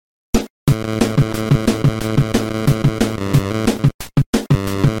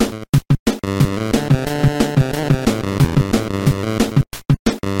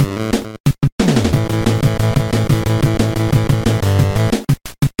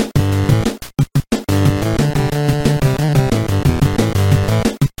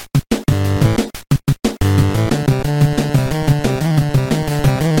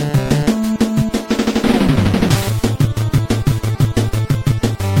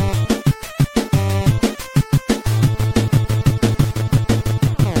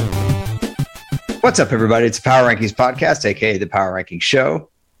What's up, everybody? It's the Power Rankings Podcast, aka the Power Rankings Show.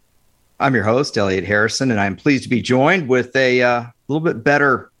 I'm your host, Elliot Harrison, and I'm pleased to be joined with a little bit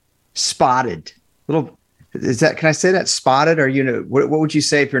better spotted. Can I say that spotted? Or what would you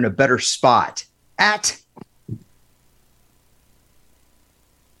say if you're in a better spot? At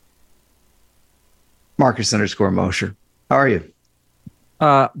Marcus_Mosher. How are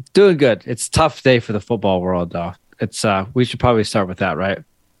you? Doing good. It's a tough day for the football world, though. It's we should probably start with that, right?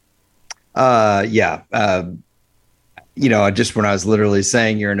 Yeah. Just when I was literally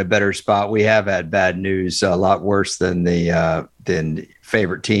saying you're in a better spot, we have had bad news, a lot worse than than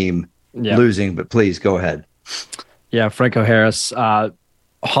favorite team losing, but please go ahead. Yeah. Franco Harris, Hall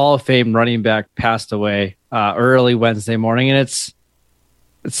of Fame running back, passed away early Wednesday morning. And it's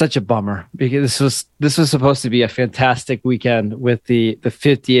such a bummer because this was supposed to be a fantastic weekend with the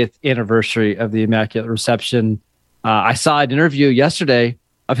 50th anniversary of the Immaculate Reception. I saw an interview yesterday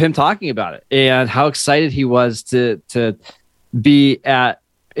of him talking about it and how excited he was to be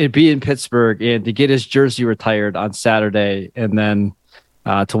in Pittsburgh and to get his jersey retired on Saturday. And then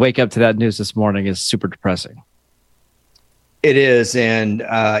to wake up to that news this morning is super depressing. It is. And,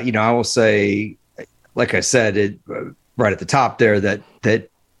 I will say, like I said, right at the top there, that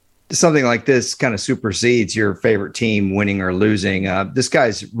something like this kind of supersedes your favorite team winning or losing. This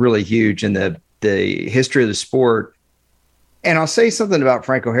guy's really huge in the history of the sport. And I'll say something about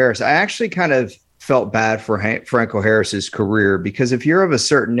Franco Harris. I actually kind of felt bad for Franco Harris's career because if you're of a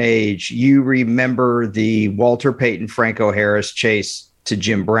certain age, you remember the Walter Payton, Franco Harris chase to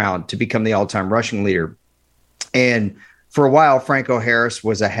Jim Brown to become the all-time rushing leader. And for a while, Franco Harris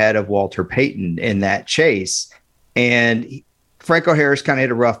was ahead of Walter Payton in that chase. And Franco Harris kind of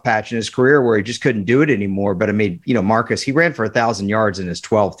hit a rough patch in his career where he just couldn't do it anymore. But I mean, Marcus, he ran for 1,000 yards in his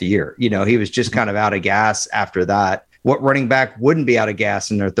 12th year. He was just kind of out of gas after that. What running back wouldn't be out of gas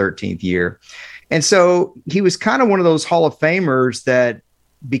in their 13th year? And so he was kind of one of those Hall of Famers that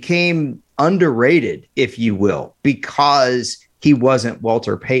became underrated, if you will, because he wasn't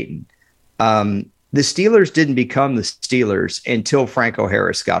Walter Payton. The Steelers didn't become the Steelers until Franco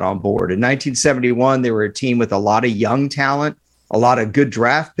Harris got on board. In 1971, they were a team with a lot of young talent, a lot of good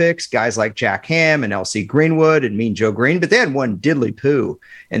draft picks, guys like Jack Ham and L.C. Greenwood and Mean Joe Green, but they had one diddly poo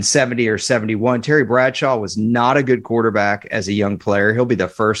in 70 or 71. Terry Bradshaw was not a good quarterback as a young player. He'll be the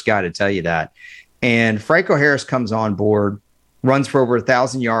first guy to tell you that. And Franco Harris comes on board, runs for over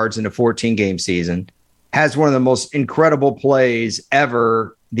 1,000 yards in a 14-game season, has one of the most incredible plays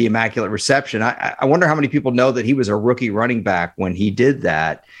ever, the Immaculate Reception. I wonder how many people know that he was a rookie running back when he did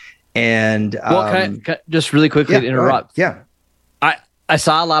that. And can I just really quickly interrupt? Yeah. I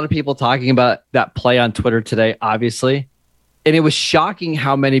saw a lot of people talking about that play on Twitter today, obviously. And it was shocking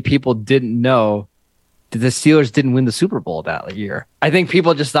how many people didn't know that the Steelers didn't win the Super Bowl that year. I think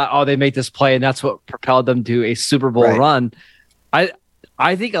people just thought, they made this play and that's what propelled them to a Super Bowl run.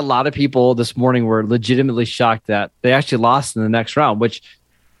 I think a lot of people this morning were legitimately shocked that they actually lost in the next round, which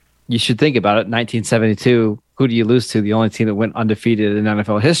you should think about it. 1972, who do you lose to? The only team that went undefeated in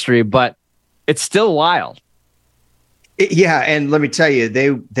NFL history, but it's still wild. Yeah, and let me tell you,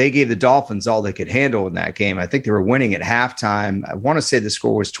 they gave the Dolphins all they could handle in that game. I think they were winning at halftime. I want to say the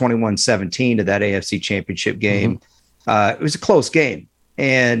score was 21-17 to that AFC Championship game. Mm-hmm. It was a close game.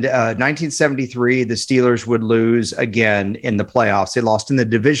 And 1973, the Steelers would lose again in the playoffs. They lost in the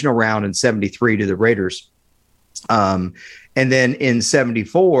divisional round in 73 to the Raiders. And then in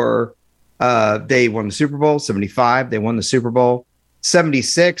 74, they won the Super Bowl. 75, they won the Super Bowl.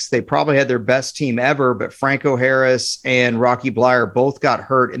 76, they probably had their best team ever, but Franco Harris and Rocky Bleier both got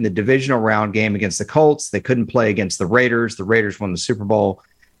hurt in the divisional round game against the Colts. They couldn't play against the Raiders. The Raiders won the Super Bowl.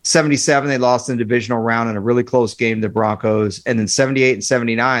 77, they lost in the divisional round in a really close game to the Broncos. And then 78 and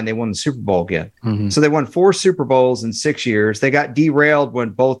 79, they won the Super Bowl again. Mm-hmm. So they won 4 Super Bowls in 6 years. They got derailed when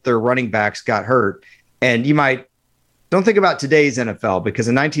both their running backs got hurt. And don't think about today's NFL, because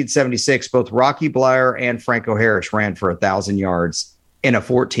in 1976, both Rocky Bleier and Franco Harris ran for 1,000 yards in a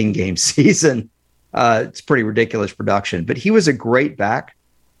 14-game season. It's pretty ridiculous production, but he was a great back.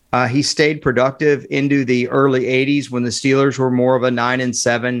 He stayed productive into the early 80s when the Steelers were more of a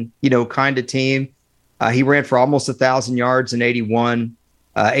 9-7, kind of team. He ran for almost 1,000 yards in 81.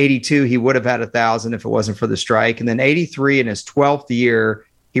 82, he would have had 1,000 if it wasn't for the strike. And then 83, in his 12th year,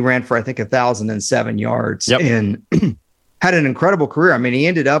 he ran for, I think, 1,007 yards and had an incredible career. I mean, he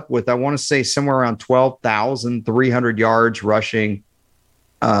ended up with, I want to say, somewhere around 12,300 yards rushing.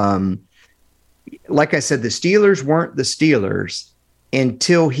 Like I said, the Steelers weren't the Steelers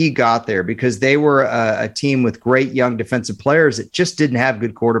until he got there, because they were a team with great young defensive players that just didn't have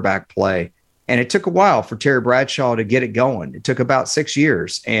good quarterback play. And it took a while for Terry Bradshaw to get it going. It took about 6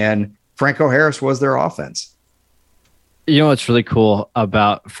 years, and Franco Harris was their offense. You know what's really cool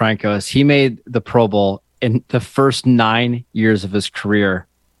about Franco is he made the Pro Bowl in the first 9 years of his career.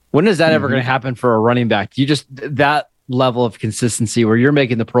 When is that ever going to happen for a running back? You just, that level of consistency where you're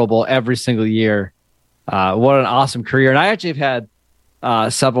making the Pro Bowl every single year. What an awesome career. And I actually have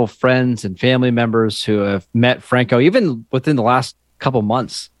had several friends and family members who have met Franco, even within the last couple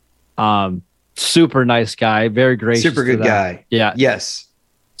months. Super nice guy, very gracious. Super good guy. Yeah. Yes.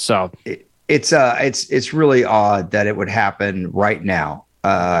 So it's really odd that it would happen right now,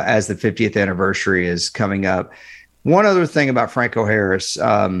 as the 50th anniversary is coming up. One other thing about Franco Harris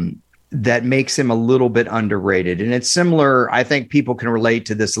that makes him a little bit underrated, and it's similar. I think people can relate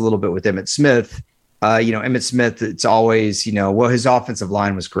to this a little bit with Emmitt Smith. Emmitt Smith, it's always, well, his offensive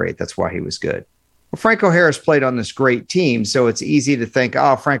line was great. That's why he was good. Well, Franco Harris played on this great team, so it's easy to think,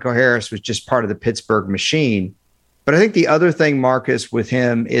 Franco Harris was just part of the Pittsburgh machine. But I think the other thing, Marcus, with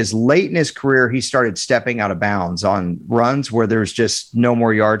him is late in his career, he started stepping out of bounds on runs where there's just no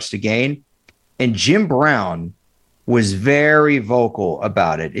more yards to gain. And Jim Brown was very vocal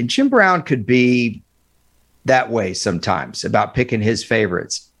about it. And Jim Brown could be that way sometimes about picking his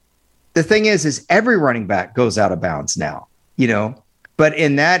favorites. The thing is every running back goes out of bounds now, But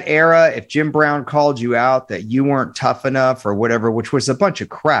in that era, if Jim Brown called you out that you weren't tough enough or whatever, which was a bunch of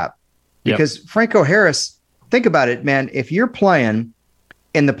crap, because Franco Harris, think about it, man. If you're playing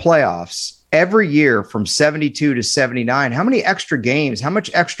in the playoffs every year from 72 to 79, how many extra games, how much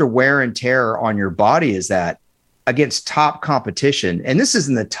extra wear and tear on your body is that against top competition? And this is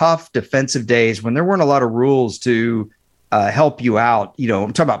in the tough defensive days when there weren't a lot of rules to help you out.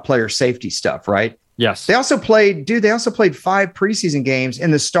 I'm talking about player safety stuff, right? Yes. They also played 5 preseason games,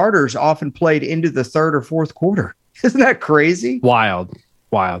 and the starters often played into the third or fourth quarter. Isn't that crazy? Wild.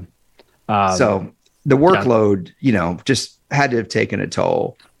 So the workload, just had to have taken a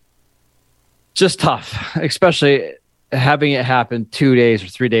toll. Just tough, especially having it happen 2 days or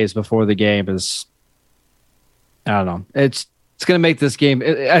 3 days before the game is, I don't know. It's going to make this game.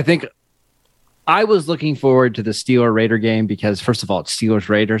 I think I was looking forward to the Steeler-Raider game because, first of all, it's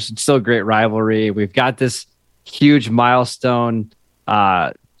Steelers-Raiders. It's still a great rivalry. We've got this huge milestone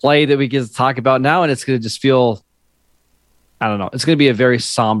play that we get to talk about now, and it's going to just feel, I don't know. It's going to be a very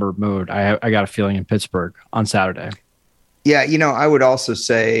somber mood. I got a feeling in Pittsburgh on Saturday. Yeah, I would also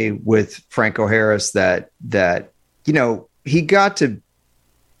say with Franco Harris that he got to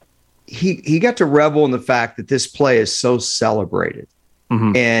revel in the fact that this play is so celebrated.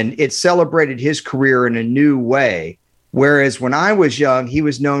 Mm-hmm. And it celebrated his career in a new way. Whereas when I was young, he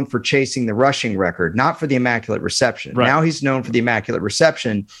was known for chasing the rushing record, not for the immaculate reception. Right. Now he's known for the immaculate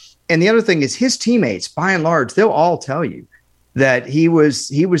reception. And the other thing is his teammates, by and large, they'll all tell you that he was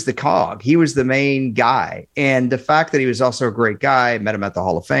the cog. He was the main guy. And the fact that he was also a great guy, met him at the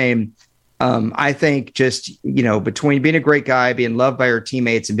Hall of Fame. I think just, between being a great guy, being loved by your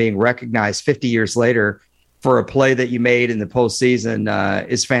teammates, and being recognized 50 years later for a play that you made in the postseason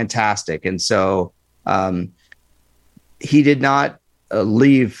is fantastic. And so he did not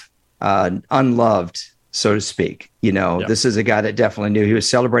leave unloved, so to speak. This is a guy that definitely knew he was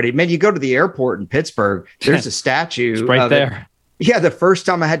celebrated. Man, you go to the airport in Pittsburgh, there's a statue. It's right there. Yeah, the first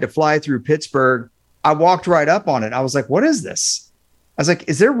time I had to fly through Pittsburgh, I walked right up on it. I was like, what is this? I was like,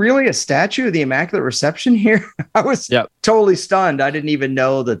 is there really a statue of the Immaculate Reception here? I was totally stunned. I didn't even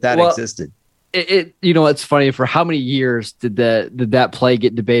know that existed. It's funny. For how many years did that play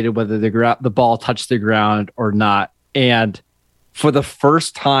get debated whether the ball touched the ground or not? And for the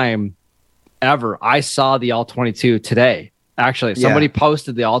first time ever, I saw the All-22 today. Actually, somebody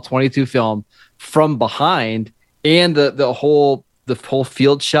posted the All-22 film from behind, and the whole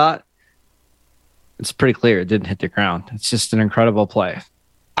field shot. It's pretty clear it didn't hit the ground. It's just an incredible play.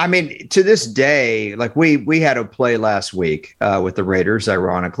 I mean, to this day, like we had a play last week with the Raiders,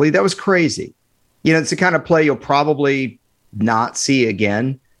 ironically. That was crazy. It's the kind of play you'll probably not see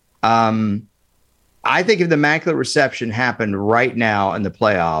again. I think if the Immaculate Reception happened right now in the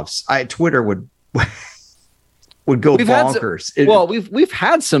playoffs, Twitter would would go we've bonkers. We've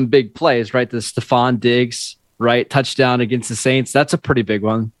had some big plays, right? The Stephon Diggs, right? Touchdown against the Saints. That's a pretty big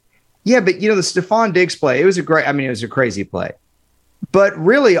one. Yeah, but the Stephon Diggs play, it was a crazy play. But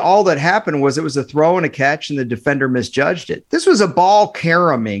really all that happened was it was a throw and a catch and the defender misjudged it. This was a ball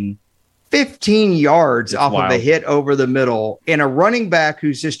caroming 15 yards off of a hit over the middle and a running back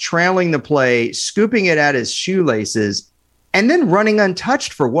who's just trailing the play, scooping it at his shoelaces, and then running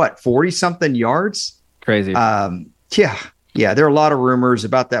untouched for 40-something yards? Crazy. Yeah. There are a lot of rumors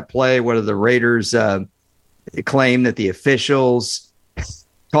about that play, whether the Raiders claim that the officials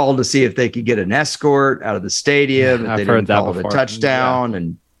called to see if they could get an escort out of the stadium. I've heard that before. A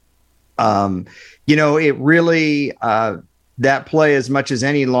touchdown. Yeah. And, it really, that play as much as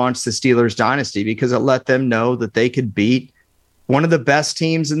any launched the Steelers dynasty because it let them know that they could beat one of the best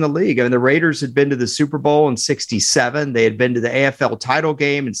teams in the league. I mean, the Raiders had been to the Super Bowl in 1967. They had been to the AFL title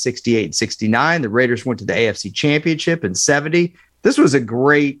game in 1968 and 1969. The Raiders went to the AFC Championship in 1970. This was a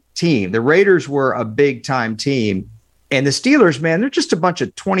great team. The Raiders were a big-time team. And the Steelers, man, they're just a bunch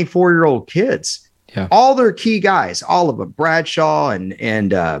of 24-year-old kids. Yeah. All their key guys, all of them, Bradshaw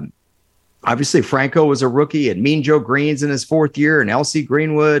and obviously Franco was a rookie, and Mean Joe Green's in his fourth year, and L.C.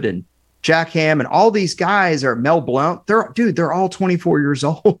 Greenwood and Jack Ham, and all these guys are Mel Blount. They're all 24 years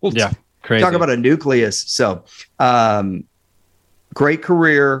old. Yeah, crazy. Talk about a nucleus. So, great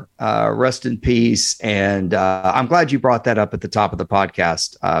career. Rest in peace. And I'm glad you brought that up at the top of the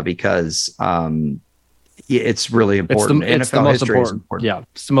podcast because it's really important. It's the most important. Yeah,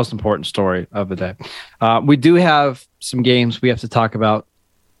 it's the most important story of the day. We do have some games we have to talk about.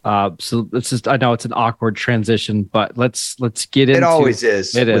 So let's just, I know it's an awkward transition, but let's get into it. Always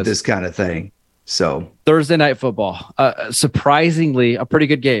is with this kind of thing. So Thursday night football, surprisingly a pretty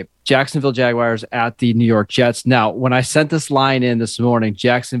good game. Jacksonville Jaguars at the New York Jets. Now, when I sent this line in this morning,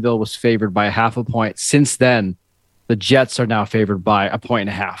 Jacksonville was favored by 0.5 point. Since then, the Jets are now favored by 1.5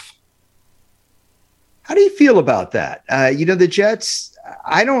 points. How do you feel about that? The Jets,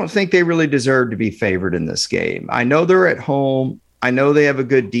 I don't think they really deserve to be favored in this game. I know they're at home. I know they have a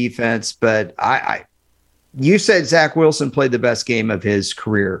good defense, but you said Zach Wilson played the best game of his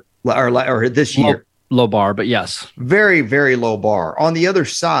career or this year. Low bar, but yes. Very, very low bar. On the other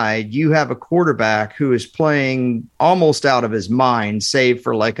side, you have a quarterback who is playing almost out of his mind, save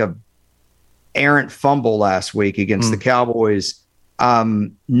for like a errant fumble last week against the Cowboys.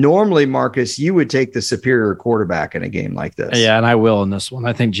 Normally, Marcus, you would take the superior quarterback in a game like this. Yeah, and I will in this one.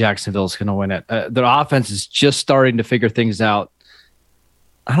 I think Jacksonville's going to win it. Their offense is just starting to figure things out.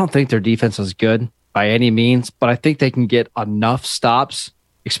 I don't think their defense is good by any means, but I think they can get enough stops,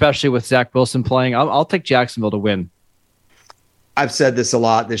 especially with Zach Wilson playing. I'll take Jacksonville to win. I've said this a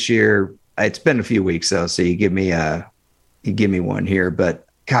lot this year. It's been a few weeks though, so you give me one here. But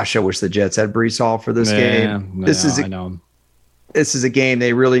gosh, I wish the Jets had Breece Hall for this game. I know. This is a game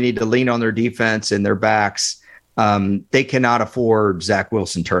they really need to lean on their defense and their backs. They cannot afford Zach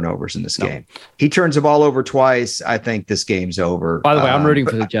Wilson turnovers in this game. He turns the ball over twice. I think this game's over. By the way, I'm rooting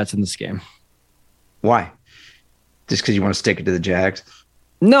for the Jets in this game. Why? Just because you want to stick it to the Jags?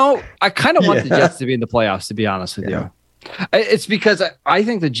 No, I kind of want the Jets to be in the playoffs, to be honest with you. It's because I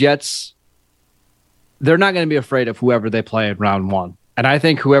think the Jets, they're not going to be afraid of whoever they play in round one. And I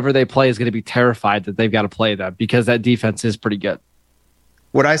think whoever they play is going to be terrified that they've got to play them because that defense is pretty good.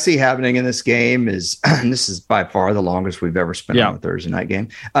 What I see happening in this game is, and this is by far the longest we've ever spent on a Thursday night game.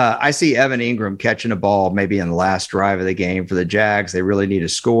 I see Evan Ingram catching a ball maybe in the last drive of the game for the Jags. They really need a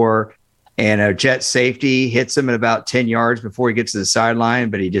score. And a Jet safety hits him at about 10 yards before he gets to the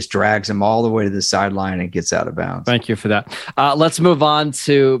sideline, but he just drags him all the way to the sideline and gets out of bounds. Thank you for that. Let's move on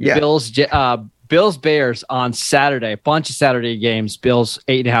to Bills Bears on Saturday. A bunch of Saturday games. Bills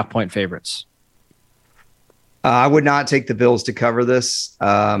 8.5 point favorites. I would not take the Bills to cover this.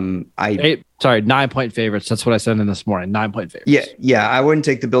 9 point favorites. That's what I said in this morning. 9 point favorites. Yeah. I wouldn't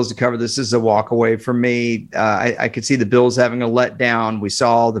take the Bills to cover this. This is a walk away from me. I could see the Bills having a letdown. We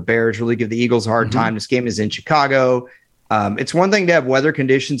saw the Bears really give the Eagles a hard time. This game is in Chicago. It's one thing to have weather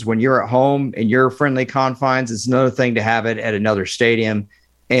conditions when you're at home in your friendly confines. It's another thing to have it at another stadium.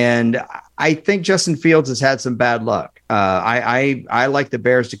 And I think Justin Fields has had some bad luck. I like the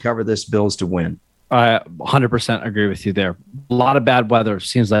Bears to cover this, Bills to win. I 100% agree with you there. A lot of bad weather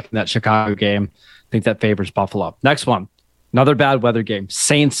seems like in that Chicago game. I think that favors Buffalo. Next one, another bad weather game.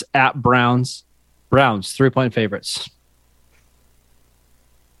 Saints at Browns. Browns 3 point favorites.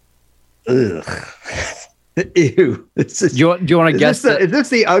 Ugh. Ew. Do you want to guess? Is this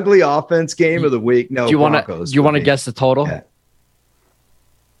the ugly offense game of the week? No. Do you want to guess the total? Yeah.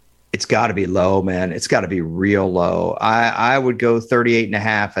 It's got to be low, man. It's got to be real low. I would go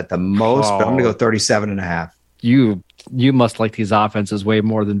 38.5 at the most, but I'm going to go 37.5. you must like these offenses way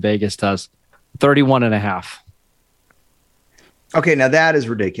more than Vegas does. 31.5. Okay, now that is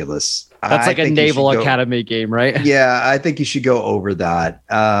ridiculous. That's like a Naval Academy game, right? Yeah, I think you should go over that.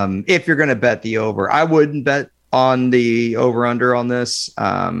 If you're going to bet the over, I wouldn't bet on the over-under on this.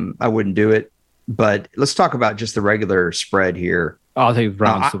 I wouldn't do it. But let's talk about just the regular spread here. I'll take the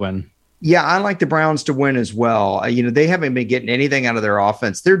Browns to win. Yeah, I like the Browns to win as well. They haven't been getting anything out of their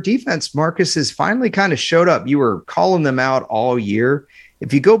offense. Their defense, Marcus, has finally kind of showed up. You were calling them out all year.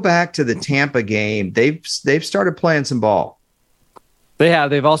 If you go back to the Tampa game, they've started playing some ball. They have.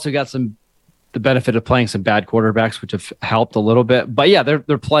 They've also got the benefit of playing some bad quarterbacks, which have helped a little bit. But yeah,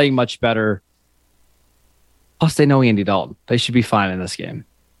 they're playing much better. Plus, they know Andy Dalton. They should be fine in this game.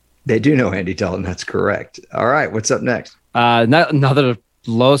 They do know Andy Dalton. That's correct. All right, what's up next? Another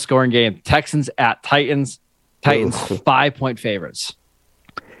low-scoring game. Texans at Titans. Titans 5-point favorites.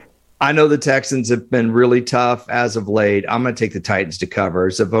 I know the Texans have been really tough as of late. I'm going to take the Titans to cover.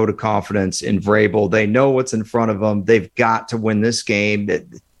 It's a vote of confidence in Vrabel. They know what's in front of them. They've got to win this game.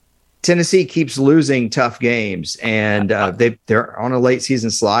 Tennessee keeps losing tough games, and they're on a late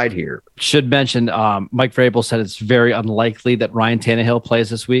season slide here. Should mention, Mike Vrabel said it's very unlikely that Ryan Tannehill plays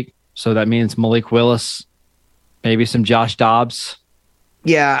this week. So that means Malik Willis, maybe some Josh Dobbs.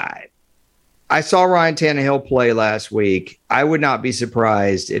 Yeah, I saw Ryan Tannehill play last week. I would not be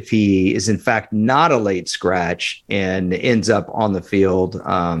surprised if he is in fact not a late scratch and ends up on the field.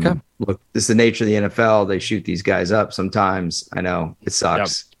 Okay. Look, this is the nature of the NFL. They shoot these guys up sometimes. I know it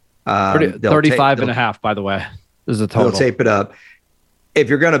sucks. Yep. 35.5, by the way. This is a total. They'll tape it up. If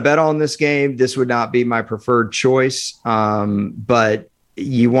you're going to bet on this game, this would not be my preferred choice. But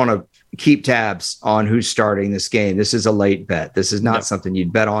you want to keep tabs on who's starting this game. This is a late bet. This is not something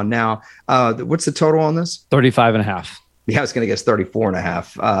you'd bet on now. What's the total on this? 35.5. Yeah, I was going to guess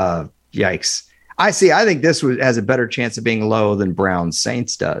 34.5. Yikes. I think this has a better chance of being low than Browns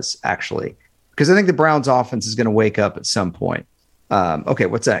Saints does, actually, because I think the Browns offense is going to wake up at some point. Okay,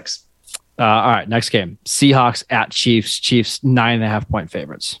 what's next? All right, next game. Seahawks at Chiefs. Chiefs 9.5-point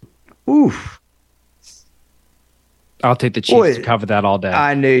favorites. Oof. I'll take the Chiefs to cover that all day.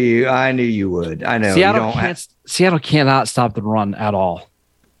 I knew you would. I know. Seattle cannot stop the run at all.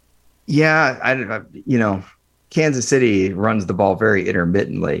 Yeah, Kansas City runs the ball very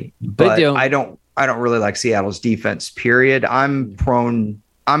intermittently, but I don't really like Seattle's defense, period. I'm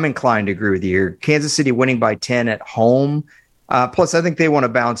inclined to agree with you here. Kansas City winning by 10 at home. Plus, I think they want to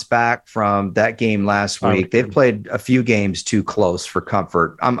bounce back from that game last week. They've played a few games too close for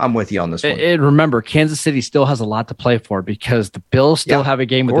comfort. I'm with you on this one. And remember, Kansas City still has a lot to play for because the Bills still have a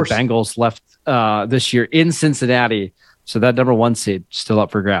game with the Bengals left this year in Cincinnati. So that number 1 seed still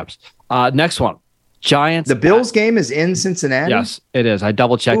up for grabs. Next one, Giants. The Bills game is in Cincinnati? Yes, it is. I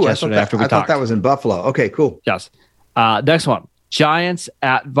double-checked yesterday after we talked. I thought that was in Buffalo. Okay, cool. Yes. Next one, Giants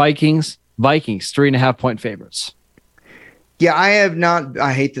at Vikings. Vikings, 3.5-point favorites. Yeah,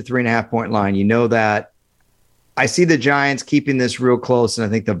 I hate the 3.5-point line. You know that. I see the Giants keeping this real close, and I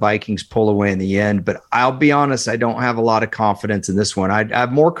think the Vikings pull away in the end. But I'll be honest, I don't have a lot of confidence in this one. I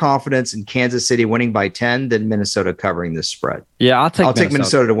have more confidence in Kansas City winning by 10 than Minnesota covering this spread. Yeah, I'll take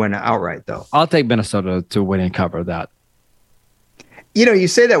Minnesota to win outright, though. I'll take Minnesota to win and cover that. You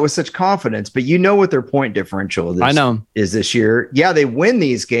say that with such confidence, but you know what their point differential is this year. Yeah, they win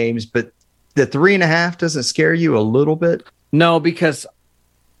these games, but the 3.5 doesn't scare you a little bit? No, because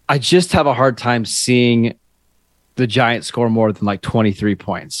I just have a hard time seeing the Giants score more than like 23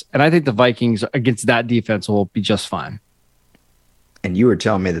 points. And I think the Vikings against that defense will be just fine. And you were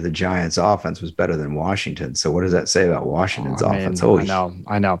telling me that the Giants offense was better than Washington. So what does that say about Washington's offense?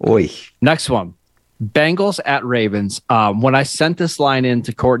 I know. Oy. Next one, Bengals at Ravens. When I sent this line in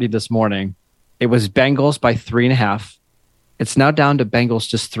to Courtney this morning, it was Bengals by 3.5. It's now down to Bengals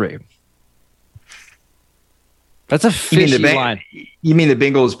just 3. That's a fishy line. You mean the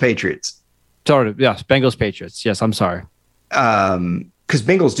Bengals Patriots? Sorry, yes, Bengals Patriots. Yes, I'm sorry. Because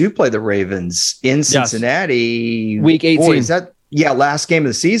Bengals do play the Ravens in Cincinnati. Week 18. Boy, is that last game of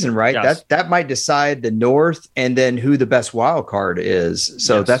the season, right? Yes. That might decide the North and then who the best wild card is.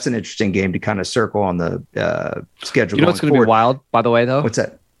 So that's an interesting game to kind of circle on the schedule. You know what's going to be wild, by the way, though? What's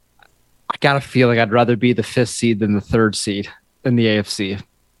that? I got a feeling I'd rather be the 5th seed than the 3rd seed in the AFC.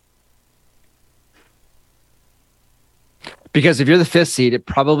 Because if you're the 5th seed, it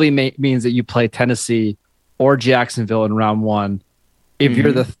probably means that you play Tennessee or Jacksonville in round 1. If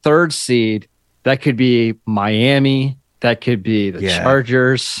you're the 3rd seed, that could be Miami. That could be the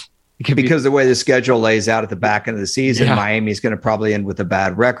Chargers. Because the way the schedule lays out at the back end of the season, Miami's going to probably end with a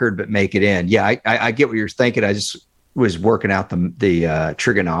bad record, but make it in. Yeah, I get what you're thinking. I just was working out the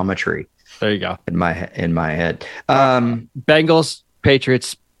trigonometry. There you go. In my head. Bengals,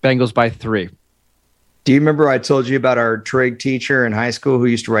 Patriots, Bengals by 3. Do you remember I told you about our trig teacher in high school who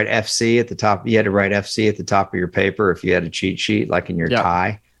used to write FC at the top? You had to write FC at the top of your paper if you had a cheat sheet, like in your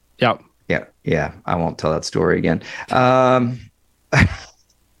tie. Yep. Yeah. I won't tell that story again. All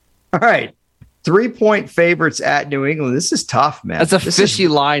right. 3-point favorites at New England. This is tough, man. That's a fishy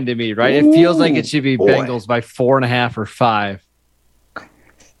line to me, right? It feels like it should be Bengals by 4.5 or 5.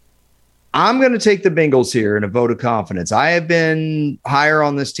 I'm going to take the Bengals here in a vote of confidence. I have been higher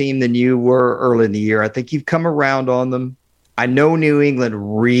on this team than you were early in the year. I think you've come around on them. I know New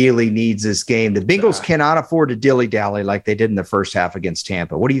England really needs this game. The Bengals cannot afford to dilly-dally like they did in the first half against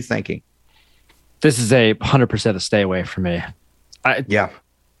Tampa. What are you thinking? This is a 100% a stay away for me.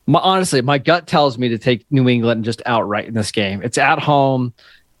 Honestly, my gut tells me to take New England just outright in this game. It's at home.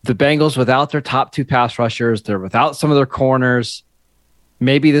 The Bengals without their top 2 pass rushers. They're without some of their corners.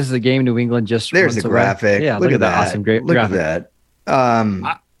 Maybe this is a game New England just there's the graphic. Away. Yeah, look at that. Awesome, great look graphic. At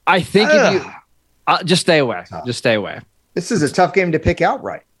that. I think if you just stay away. Just stay away. This is a tough game to pick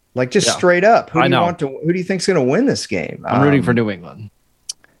outright. Like just straight up. Who do you think's going to win this game? I'm rooting for New England.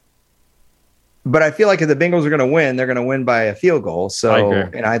 But I feel like if the Bengals are going to win, they're going to win by a field goal. So,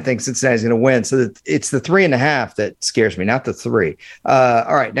 and I think Cincinnati's going to win. So it's the 3.5 that scares me, not the 3.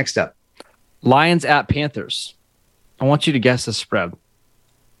 All right, next up. Lions at Panthers. I want you to guess the spread.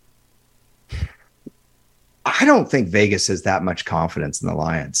 I don't think Vegas has that much confidence in the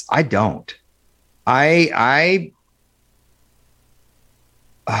Lions. I don't. I'm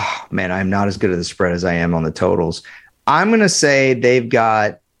not as good at the spread as I am on the totals. I'm going to say they've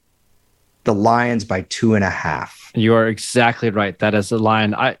got the Lions by 2.5. You are exactly right. That is the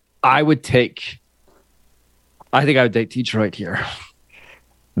line. I would take Detroit here.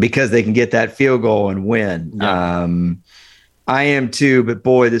 Because they can get that field goal and win. Yeah. I am too, but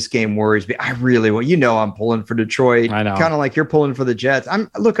boy, this game worries me. I really I'm pulling for Detroit. I know. Kind of like you're pulling for the Jets.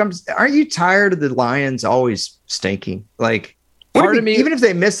 Aren't you tired of the Lions always stinking? Like, part of me, even if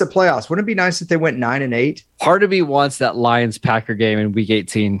they miss the playoffs, wouldn't it be nice if they went 9-8? Part of me wants that Lions-Packer game in Week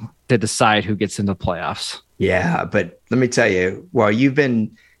 18 to decide who gets into the playoffs. Yeah, but let me tell you, while you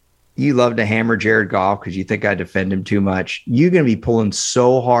love to hammer Jared Goff because you think I defend him too much, you're going to be pulling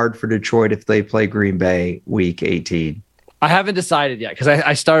so hard for Detroit if they play Green Bay Week 18. I haven't decided yet because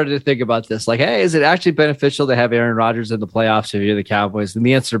I started to think about this. Like, hey, is it actually beneficial to have Aaron Rodgers in the playoffs if you're the Cowboys? And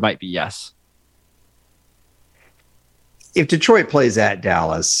the answer might be yes. If Detroit plays at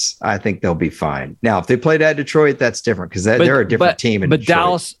Dallas, I think they'll be fine. Now, if they played at Detroit, that's different because they're a different team. But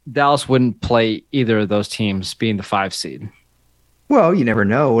Detroit. Dallas wouldn't play either of those teams being the 5 seed. Well, you never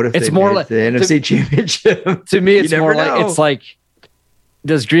know. What if it's they more made like the NFC Championship? To me, it's more like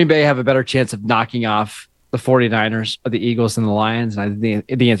does Green Bay have a better chance of knocking off the 49ers or the Eagles and the Lions? And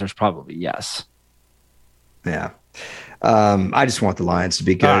the answer is probably yes. Yeah. I just want the Lions to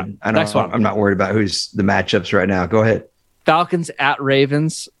be good. I'm not worried about who's the matchups right now. Go ahead. Falcons at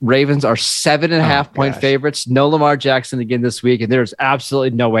Ravens. Ravens are 7.5 point favorites. No Lamar Jackson again this week, and there's absolutely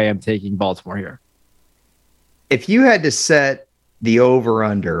no way I'm taking Baltimore here. If you had to set the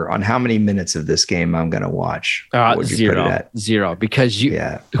over/under on how many minutes of this game I'm going to watch, what would you put it at? 0. Because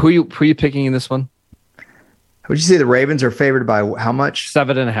who are you picking in this one? Would you say the Ravens are favored by how much?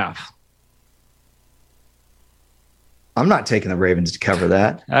 7.5. I'm not taking the Ravens to cover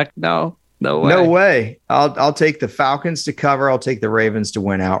that. Heck no. No way. No way. I'll take the Falcons to cover. I'll take the Ravens to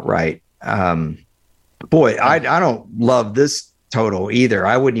win outright. I don't love this total either.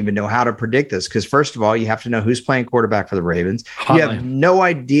 I wouldn't even know how to predict this because first of all, you have to know who's playing quarterback for the Ravens. You have no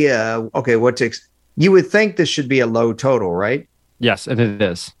idea. Okay, you would think this should be a low total, right? Yes, and it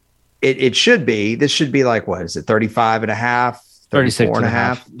is. It should be. This should be like, what is it? 35.5,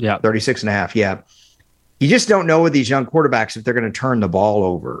 36.5. Yeah. 36.5. Yeah. You just don't know with these young quarterbacks if they're going to turn the ball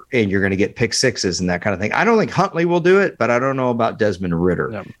over and you're going to get pick sixes and that kind of thing. I don't think Huntley will do it, but I don't know about Desmond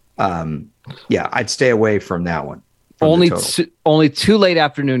Ridder. Yeah. I'd stay away from that one. Only 2 late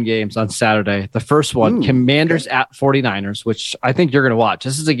afternoon games on Saturday. The first one, Commanders at 49ers, which I think you're going to watch.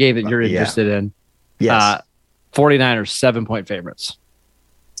 This is a game that you're interested in. Yes. 49ers, 7-point favorites.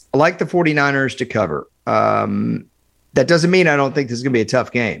 I like the 49ers to cover. That doesn't mean I don't think this is going to be a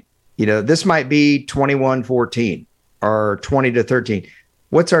tough game. This might be 21-14 or 20-13.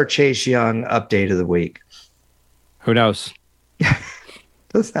 What's our Chase Young update of the week? Who knows?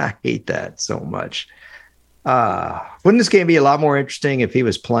 I hate that so much. Wouldn't this game be a lot more interesting if he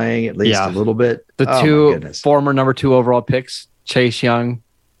was playing at least a little bit? The two former number 2 overall picks, Chase Young,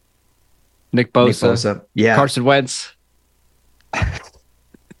 Nick Bosa. Carson Wentz.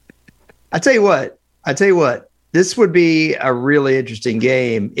 I tell you what. this would be a really interesting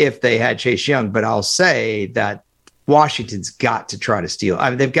game if they had Chase Young, but I'll say that Washington's got to try to steal. I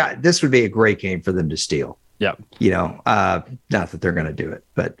mean, this would be a great game for them to steal. Yeah. Not that they're going to do it,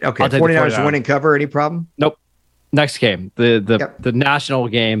 but okay. 49ers win and cover. Any problem? Nope. Next game, the national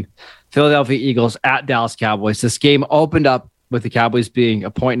game, Philadelphia Eagles at Dallas Cowboys. This game opened up with the Cowboys being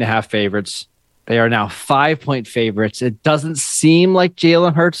 1.5 favorites. They are now 5-point favorites. It doesn't seem like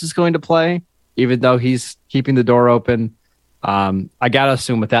Jalen Hurts is going to play, even though he's keeping the door open. I got to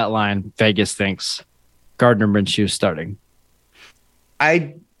assume with that line, Vegas thinks Gardner Minshew starting.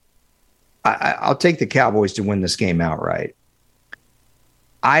 I'll take the Cowboys to win this game outright.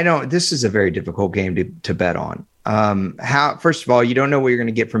 This is a very difficult game to bet on. First of all, you don't know what you're going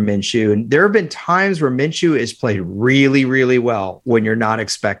to get from Minshew. And there have been times where Minshew has played really, really well when you're not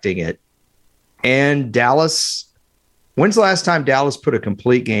expecting it. And Dallas, when's the last time Dallas put a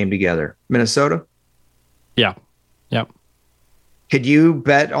complete game together? Minnesota? Yeah. Yep. Could you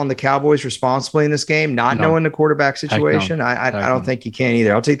bet on the Cowboys responsibly in this game, not knowing the quarterback situation? No. I don't think you can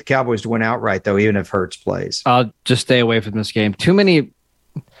either. I'll take the Cowboys to win outright, though, even if Hurts plays. I'll just stay away from this game. Too many.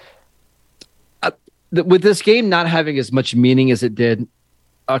 With this game not having as much meaning as it did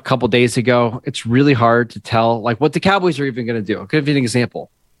a couple days ago, it's really hard to tell like what the Cowboys are even going to do. I'll give you an example.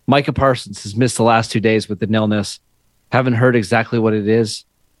 Micah Parsons has missed the last 2 days with the illness. Haven't heard exactly what it is.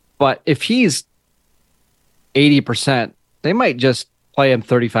 But if he's 80%, they might just play him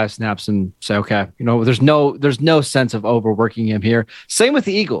 35 snaps and say, okay, there's no sense of overworking him here. Same with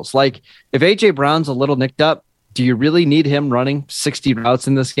the Eagles. Like if AJ Brown's a little nicked up, do you really need him running 60 routes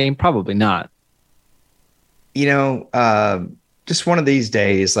in this game? Probably not. Just one of these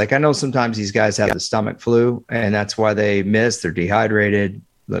days, like I know sometimes these guys have the stomach flu and that's why they miss. They're dehydrated.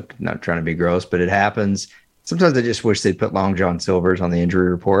 Look, not trying to be gross, but it happens. Sometimes I just wish they'd put Long John Silver's on the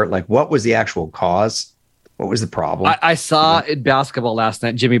injury report. Like what was the actual cause? What was the problem? I saw in basketball last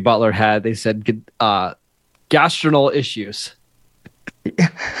night, Jimmy Butler they said gastronal issues.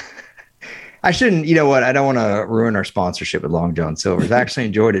 I shouldn't, I don't want to ruin our sponsorship with Long John Silver's. I actually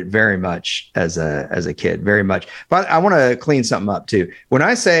enjoyed it very much as a kid, very much. But I want to clean something up too. When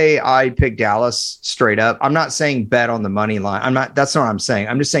I say I pick Dallas straight up, I'm not saying bet on the money line. That's not what I'm saying.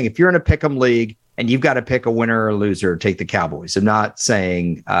 I'm just saying if you're in a pick'em league and you've got to pick a winner or a loser, take the Cowboys. I'm not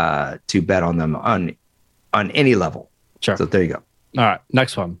saying to bet on them on any level. Sure. So there you go. All right.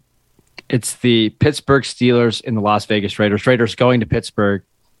 Next one. It's the Pittsburgh Steelers and the Las Vegas Raiders. Raiders going to Pittsburgh.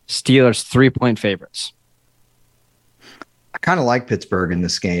 Steelers 3-point favorites. I kind of like Pittsburgh in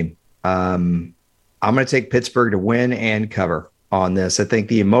this game. I'm going to take Pittsburgh to win and cover on this. I think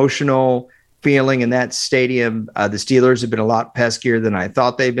the emotional feeling in that stadium, the Steelers have been a lot peskier than I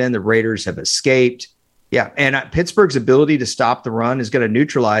thought they've been. The Raiders have escaped. Yeah, and Pittsburgh's ability to stop the run is going to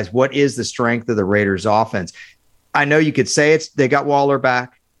neutralize what is the strength of the Raiders' offense. I know you could say they got Waller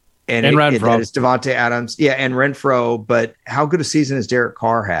back. And Renfro. It's Devontae Adams. Yeah, and Renfro. But how good a season has Derek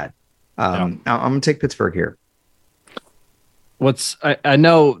Carr had? I'm going to take Pittsburgh here. I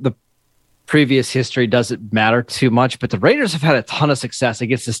know the previous history doesn't matter too much, but the Raiders have had a ton of success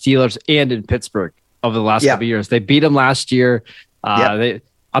against the Steelers and in Pittsburgh over the last couple of years. They beat them last year. I'm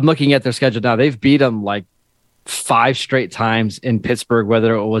looking at their schedule now. They've beat them like 5 straight times in Pittsburgh,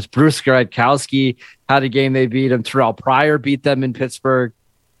 whether it was Bruce Gradkowski had a game they beat them. Terrell Pryor beat them in Pittsburgh.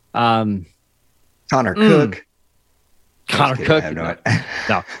 Connor Cook. Connor Cook. No.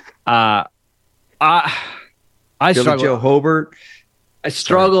 I struggle. Joe Hobart. I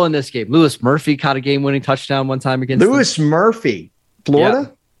struggle in this game. Lewis Murphy caught a game-winning touchdown one time against Lewis Murphy,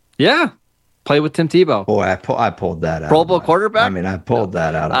 Florida. Yeah. Played with Tim Tebow. Boy, I pulled that out. Pro Bowl quarterback. I mean, I pulled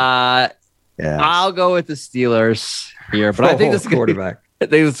that out. I'll go with the Steelers here, but I think this is going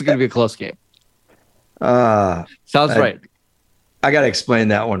to be a close game. Sounds right. I got to explain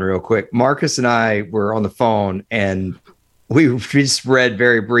that one real quick. Marcus and I were on the phone and we just read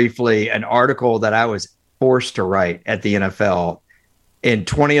very briefly an article that I was forced to write at the NFL in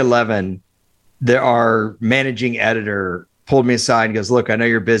 2011. Our managing editor pulled me aside and goes, "Look, I know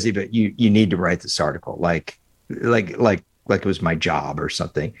you're busy, but you need to write this article like it was my job or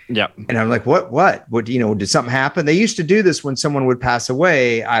something." Yeah. And I'm like, what, did something happen? They used to do this when someone would pass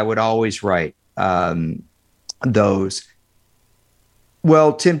away. I would always write those.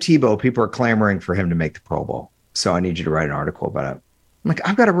 Well, Tim Tebow, people are clamoring for him to make the Pro Bowl. So I need you to write an article about it. I'm like,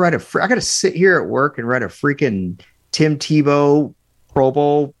 I got to sit here at work and write a freaking Tim Tebow Pro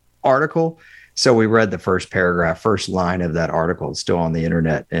Bowl article. So we read the first line of that article. It's still on the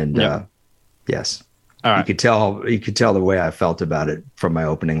internet. And yes, all right. You could tell the way I felt about it from my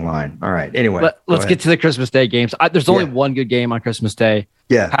opening line. All right. Anyway, let's get to the Christmas Day games. There's only one good game on Christmas Day.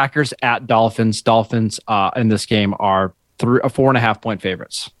 Yeah. Packers at Dolphins. Dolphins in this game are 4.5 point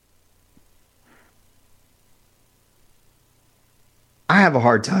favorites. I have a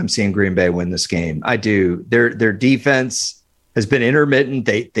hard time seeing Green Bay win this game. I do. Their defense has been intermittent.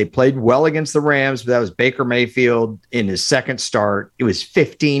 They played well against the Rams, but that was Baker Mayfield in his second start. It was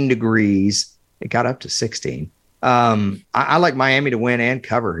 15 degrees. It got up to 16. I like Miami to win and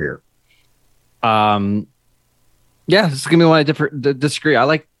cover here. Yeah, this is gonna be one I disagree. I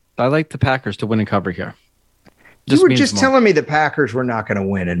like the Packers to win and cover here. You were just telling me the Packers were not going to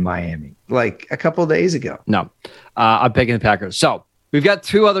win in Miami like a couple of days ago. No, I'm picking the Packers. So we've got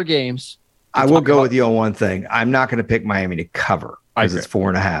two other games. I will go with you on one thing. I'm not going to pick Miami to cover because it's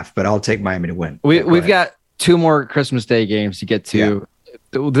 4.5, but I'll take Miami to win. We've got two more Christmas Day games to get to.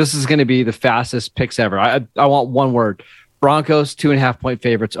 Yeah. This is going to be the fastest picks ever. I want one word. Broncos 2.5 point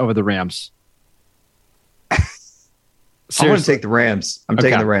favorites over the Rams. I want to take the Rams. I'm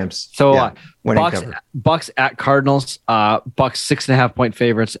taking the Rams. So Bucks at Cardinals. Bucks 6.5 point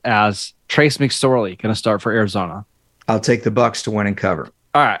favorites as Trace McSorley going to start for Arizona. I'll take the Bucks to win and cover.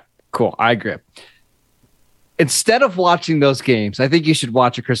 All right, cool. I agree. Instead of watching those games, I think you should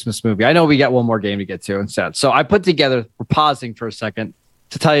watch a Christmas movie. I know we got one more game to get to instead. So I put together, we're pausing for a second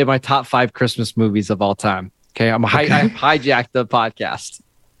to tell you my top 5 Christmas movies of all time. Okay, I hijacked the podcast.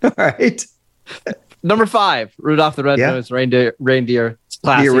 All right. Number 5, Rudolph the Red-Nosed Reindeer. It's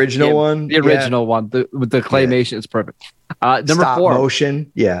classic. The original one? The original one. With the claymation, it's perfect. Number stop 4.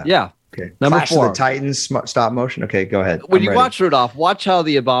 motion. Yeah. Yeah. Okay. Number Clash 4. of the Titans, stop motion. Okay, go ahead. When you watch Rudolph, watch how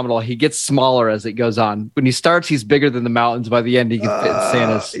the Abominable, he gets smaller as it goes on. When he starts, he's bigger than the mountains. By the end, he can fit in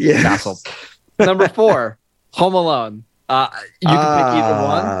Santa's castle. Number 4, Home Alone. You can pick either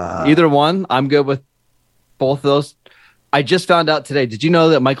one. Either one. I'm good with both of those. I just found out today. Did you know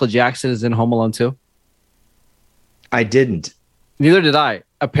that Michael Jackson is in Home Alone 2? I didn't. Neither did I.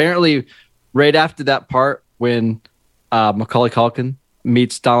 Apparently, right after that part when Macaulay Culkin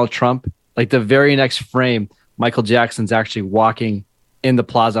meets Donald Trump, like the very next frame, Michael Jackson's actually walking in the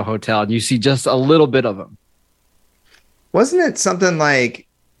Plaza Hotel, and you see just a little bit of him. Wasn't it something like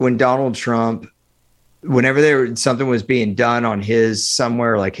when Donald Trump, whenever something was being done on his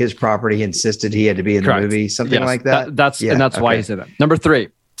somewhere, like his property, he insisted he had to be in the movie, something like that? That's why he's in it. Number 3,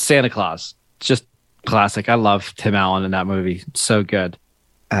 Santa Claus. Just classic. I love Tim Allen in that movie. So good.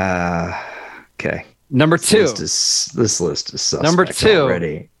 Okay. Number 2. This list is suspect Number 2.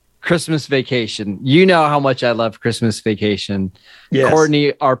 Already. Christmas Vacation. You know how much I love Christmas Vacation. Yes.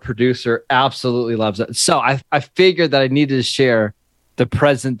 Courtney, our producer, absolutely loves it. So I figured that I needed to share the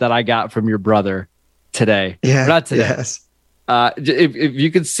present that I got from your brother today. Yeah. Not today. Yes. If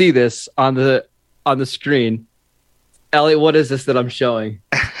you can see this on the screen, Elliot, what is this that I'm showing?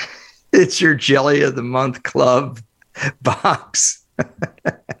 It's your Jelly of the Month Club box.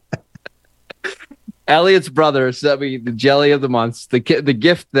 Elliot's brother sent me the Jelly of the Month, the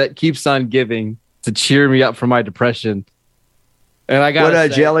gift that keeps on giving to cheer me up for my depression. And I got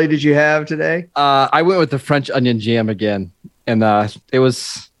what jelly did you have today? I went with the French onion jam again, and it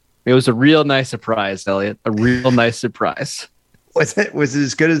was a real nice surprise, Elliot. A real nice surprise. Was it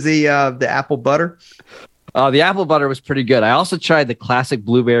as good as the apple butter? The apple butter was pretty good. I also tried the classic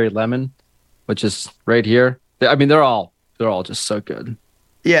blueberry lemon, which is right here. I mean, they're all just so good.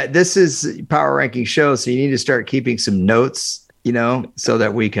 Yeah, this is Power Ranking Show, so you need to start keeping some notes, so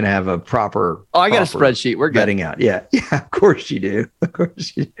that we can have a proper. Oh, I got a spreadsheet. We're good. Vetting out. Yeah, of course you do. Of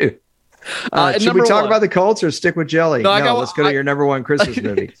course you do. Should we talk about the Colts or stick with Jelly? No, let's go to your number 1 Christmas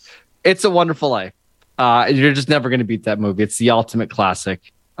movie. It's a Wonderful Life. You're just never going to beat that movie. It's the ultimate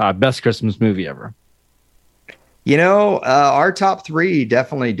classic. Best Christmas movie ever. Our top 3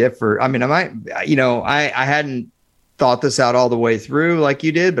 definitely differ. I mean, I hadn't thought this out all the way through like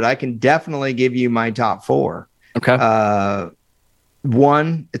you did, but I can definitely give you my top 4. Okay.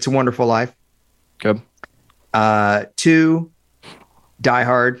 1, It's a Wonderful Life. Good. 2, Die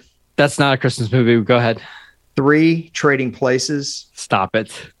Hard. That's not a Christmas movie. Go ahead. 3, Trading Places. Stop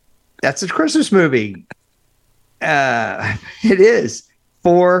it. That's a Christmas movie. It is.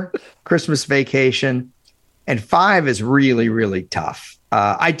 4, Christmas Vacation. And 5 is really, really tough.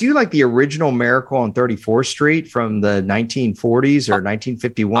 I do like the original Miracle on 34th Street from the 1940s or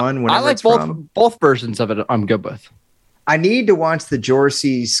 1951. I like both versions of it. I'm good with. I need to watch the George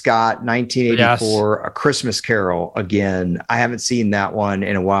C. Scott 1984 A Christmas Carol again. I haven't seen that one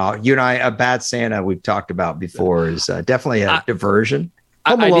in a while. You and I, A Bad Santa, we've talked about before, is definitely a diversion.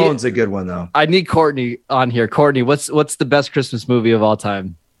 Home Alone's a good one, though. I need Courtney on here. Courtney, what's the best Christmas movie of all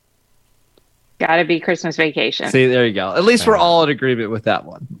time? Gotta be Christmas Vacation. See, there you go. At least we're all in agreement with that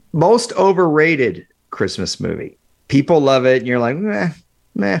one. Most overrated Christmas movie. People love it, and you're like,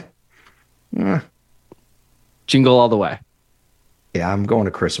 Meh. Jingle all the way. Yeah, I'm going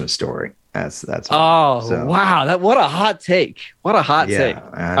to Christmas Story. That's Oh, so. Wow. What a hot take. What a hot take.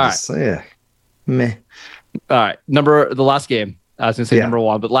 Yeah. Meh. All right. The last game. I was going to say number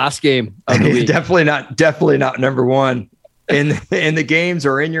one, but last game of the week. definitely not number one in the games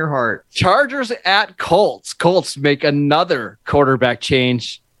or in your heart. Chargers at Colts. Colts make another quarterback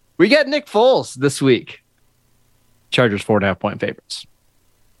change. We get Nick Foles this week. Chargers 4.5-point favorites.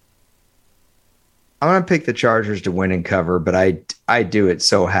 I'm going to pick the Chargers to win and cover, but I do it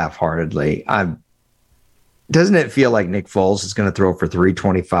so half-heartedly. Doesn't it feel like Nick Foles is going to throw for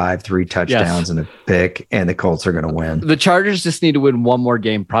 325, 3 touchdowns and a pick, and the Colts are going to win? The Chargers just need to win one more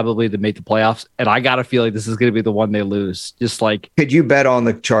game, probably, to make the playoffs, and I got to feel like this is going to be the one they lose. Just like, could you bet on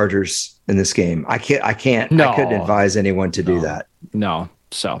the Chargers in this game? I can't. No. I couldn't advise anyone to do that. No.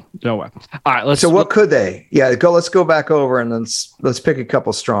 So no way. All right. So what could they? Yeah, let's go back over and let's pick a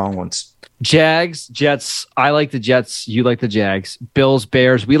couple strong ones. Jags, Jets. I like the Jets. You like the Jags. Bills,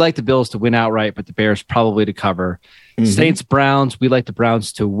 Bears. We like the Bills to win outright, but the Bears probably to cover. Mm-hmm. Saints, Browns. We like the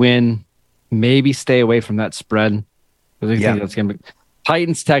Browns to win. Maybe stay away from that spread. I think that's gonna be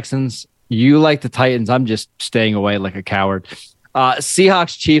Titans, Texans. You like the Titans. I'm just staying away like a coward.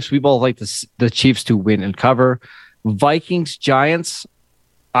 Seahawks, Chiefs. We both like the Chiefs to win and cover. Vikings, Giants.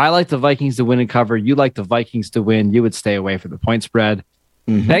 I like the Vikings to win and cover. You like the Vikings to win. You would stay away from the point spread.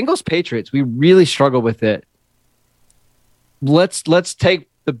 Mm-hmm. Bengals, Patriots. We really struggle with it. Let's take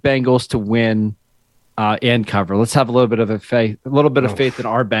the Bengals to win and cover. Let's have a little bit of faith in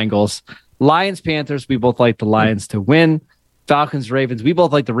our Bengals. Lions, Panthers. We both like the Lions to win. Falcons, Ravens. We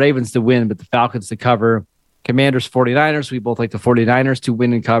both like the Ravens to win, but the Falcons to cover. Commanders, 49ers. We both like the 49ers to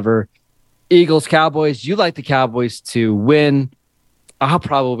win and cover. Eagles, Cowboys. You like the Cowboys to win. I'll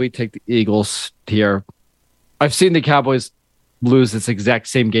probably take the Eagles here. I've seen the Cowboys lose this exact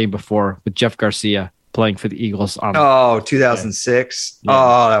same game before with Jeff Garcia playing for the Eagles. 2006. Yeah.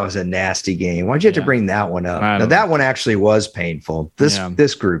 Oh, that was a nasty game. Why'd you have to bring that one up? Now, that one actually was painful.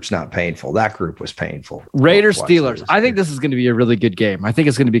 This group's not painful. That group was painful. Raiders, Steelers. I think this is going to be a really good game. I think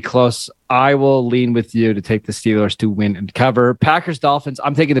it's going to be close. I will lean with you to take the Steelers to win and cover. Packers, Dolphins.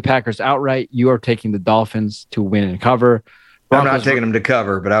 I'm taking the Packers outright. You are taking the Dolphins to win and cover. I'm not taking them to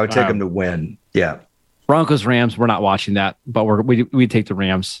cover, but I would take them to win. Yeah. Broncos, Rams. We're not watching that, but we take the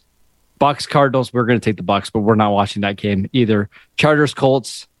Rams. Bucks, Cardinals. We're going to take the Bucks, but we're not watching that game either. Chargers,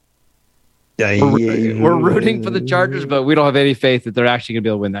 Colts. We're rooting for the Chargers, but we don't have any faith that they're actually going to be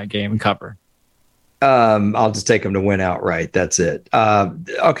able to win that game and cover. I'll just take them to win outright. That's it.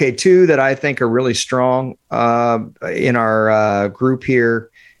 Okay, two that I think are really strong in our group here.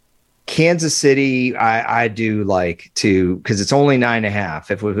 Kansas City, I do like to, because it's only 9.5.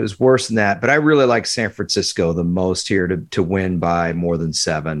 If it was worse than that, but I really like San Francisco the most here to win by more than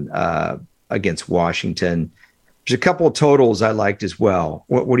 7 against Washington. There's a couple of totals I liked as well.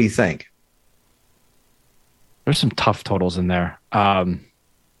 What do you think? There's some tough totals in there.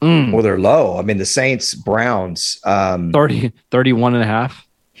 Well, they're low. I mean, the Saints, Browns, 31.5.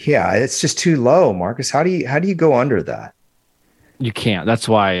 Yeah, it's just too low, Marcus. How do you go under that? You can't. That's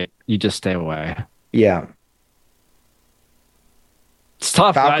why you just stay away. Yeah. It's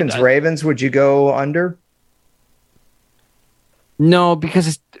tough. Falcons, Ravens, would you go under? No,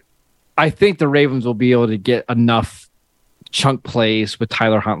 because I think the Ravens will be able to get enough chunk plays with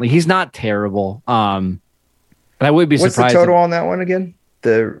Tyler Huntley. He's not terrible. But I would be surprised. What's the total on that one again?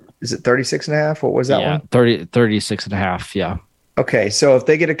 Is it 36.5? What was that one? 36.5. Yeah. Okay. So if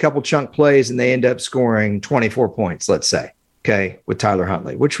they get a couple chunk plays and they end up scoring 24 points, let's say, okay, with Tyler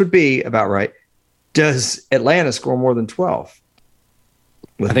Huntley, which would be about right. Does Atlanta score more than 12?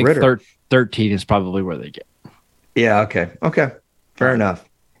 I think 13 is probably where they get. Yeah. Okay. Fair enough.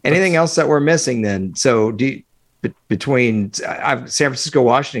 Anything else that we're missing then? So between San Francisco,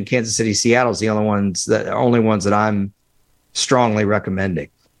 Washington, Kansas City, Seattle is the only ones that I'm strongly recommending.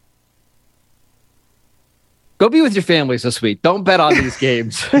 Go be with your families this week. Don't bet on these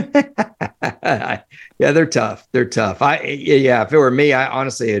games. Yeah, they're tough. If it were me, I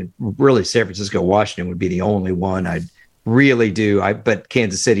honestly, really San Francisco, Washington would be the only one I'd really do. But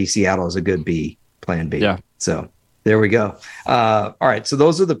Kansas City, Seattle is a good plan B. Yeah. So there we go. All right. So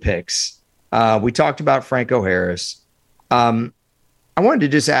those are the picks. We talked about Franco Harris. I wanted to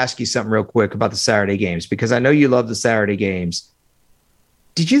just ask you something real quick about the Saturday games, because I know you love the Saturday games.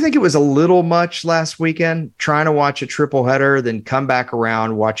 Did you think it was a little much last weekend trying to watch a triple header, then come back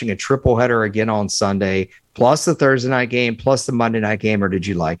around watching a triple header again on Sunday, plus the Thursday night game, plus the Monday night game, or did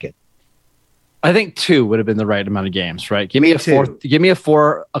you like it? I think 2 would have been the right amount of games, right? Give me a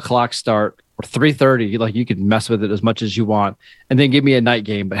 4 o'clock start or 3:30. Like, you can mess with it as much as you want, and then give me a night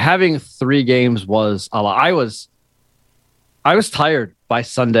game. But having 3 games was a lot. I was tired by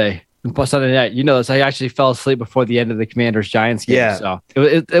Sunday night. You know this. I actually fell asleep before the end of the Commanders-Giants game. Yeah. So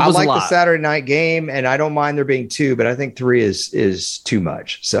it was I like a lot. the Saturday night game, and I don't mind there being 2, but I think 3 is too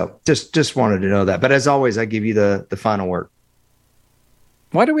much. So just wanted to know that. But as always, I give you the final word.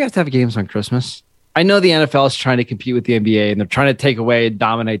 Why do we have to have games on Christmas? I know the NFL is trying to compete with the NBA, and they're trying to take away and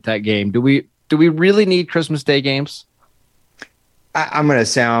dominate that game. Do we really need Christmas Day games? I'm going to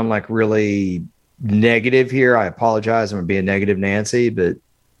sound like really negative here. I apologize. I'm going to be a negative Nancy, but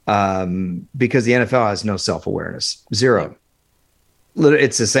because the NFL has no self-awareness, 0.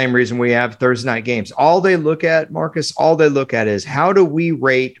 It's the same reason we have Thursday night games. All they look at, Marcus, is how do we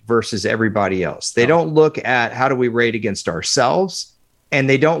rate versus everybody else? They don't look at how do we rate against ourselves, and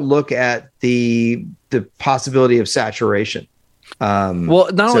they don't look at the possibility of saturation. Well,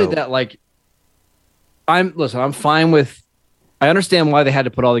 not only that, like, I'm fine with. I understand why they had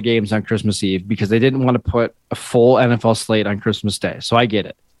to put all the games on Christmas Eve, because they didn't want to put a full NFL slate on Christmas Day. So I get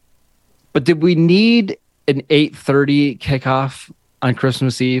it. But did we need an 8:30 kickoff on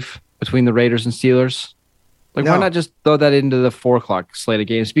Christmas Eve between the Raiders and Steelers? Like, No. why not just throw that into the 4:00 slate of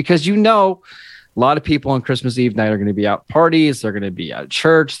games? Because a lot of people on Christmas Eve night are going to be out parties. They're going to be at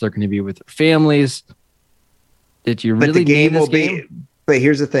church. They're going to be with their families. Did you really need this game? But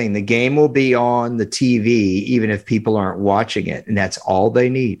here's the thing. The game will be on the TV, even if people aren't watching it. And that's all they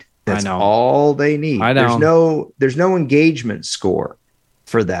need. That's all they need. I know. There's no engagement score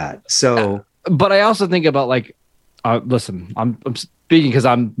for that. So, but I also think about, like, listen, I'm speaking because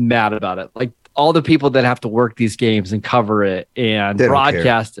I'm mad about it. Like, all the people that have to work these games and cover it and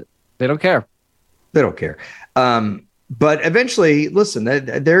broadcast it, they don't care. They don't care. But eventually, listen,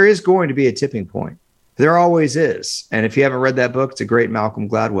 there is going to be a tipping point. There always is. And if you haven't read that book, it's a great Malcolm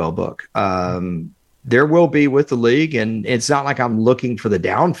Gladwell book. There will be with the league. And it's not like I'm looking for the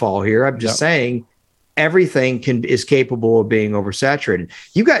downfall here. I'm just saying everything is capable of being oversaturated.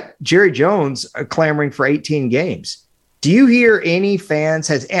 You got Jerry Jones clamoring for 18 games. Do you hear any fans?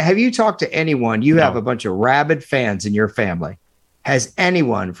 Have you talked to anyone? You have a bunch of rabid fans in your family. Has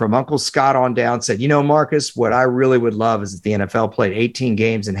anyone from Uncle Scott on down said, Marcus, what I really would love is if the NFL played 18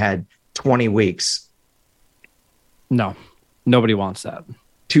 games and had 20 weeks? No, nobody wants that.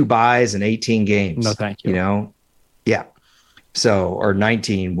 2 buys and 18 games. No, thank you. Yeah. So, or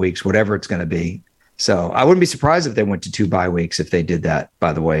 19 weeks, whatever it's going to be. So I wouldn't be surprised if they went to 2 bye weeks if they did that,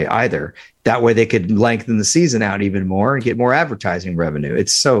 by the way, either. That way they could lengthen the season out even more and get more advertising revenue.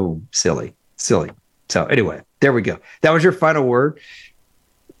 It's so silly. So anyway, there we go. That was your final word.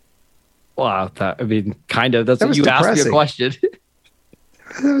 Wow. Kind of. That's what you asked me a question.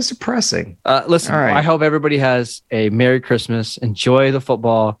 That was depressing. Listen, right. I hope everybody has a Merry Christmas. Enjoy the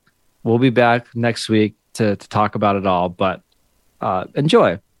football. We'll be back next week to talk about it all, but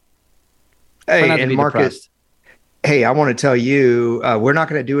enjoy. Hey, and Marcus, I want to tell you, we're not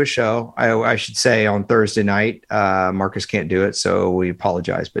going to do a show, I should say, on Thursday night. Marcus can't do it, so we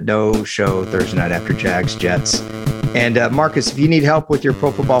apologize. But no show Thursday night after Jags Jets. And Marcus, if you need help with your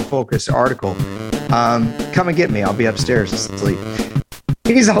Pro Football Focus article, come and get me. I'll be upstairs asleep.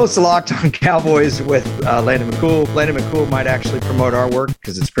 He's the host of Locked On Cowboys with Landon McCool. Landon McCool might actually promote our work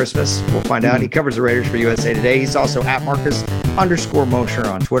because it's Christmas. We'll find out. He covers the Raiders for USA Today. He's also at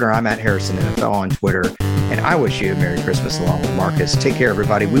Marcus_Mosher on Twitter. I'm at Harrison NFL on Twitter. And I wish you a Merry Christmas along with Marcus. Take care,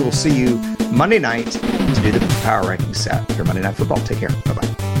 everybody. We will see you Monday night to do the Power Rankings set for Monday Night Football. Take care.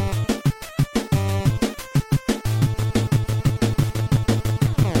 Bye-bye.